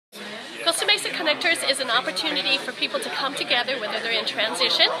Costa Mesa Connectors is an opportunity for people to come together, whether they're in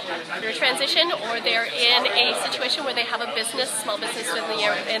transition, or they're in a situation where they have a business, small business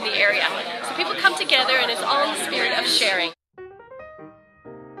in the area. So people come together and it's all in the spirit of sharing.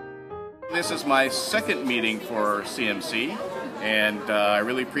 This is my second meeting for CMC, and I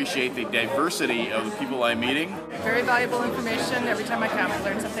really appreciate the diversity of the people I'm meeting. Very valuable information. Every time I come, I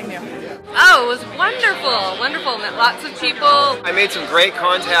learn something new. Oh, it was wonderful, wonderful. Met lots of people. I made some great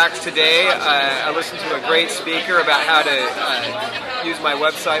contacts today. I listened to a great speaker about how to use my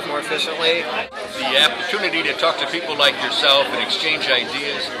website more efficiently. The opportunity to talk to people like yourself and exchange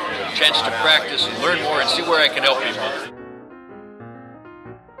ideas, a chance to practice and learn more and see where I can help people.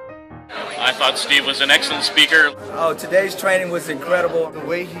 I thought Steve was an excellent speaker. Oh, today's training was incredible. The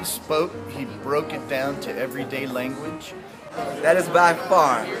way he spoke, he broke it down to everyday language. That is by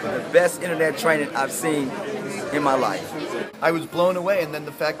far the best internet training I've seen in my life. I was blown away, and then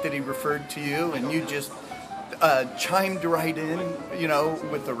the fact that he referred to you and you just chimed right in, you know,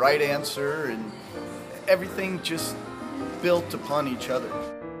 with the right answer, and everything just built upon each other.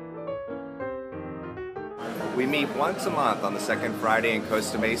 We meet once a month on the second Friday in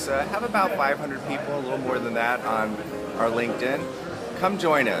Costa Mesa. Have about 500 people, a little more than that, on our LinkedIn. Come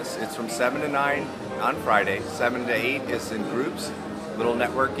join us. It's from 7 to 9 on Friday. 7 to 8 is in groups, little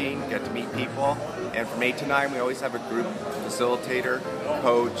networking, get to meet people. And from 8 to 9, we always have a group facilitator,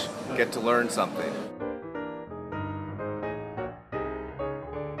 coach, get to learn something.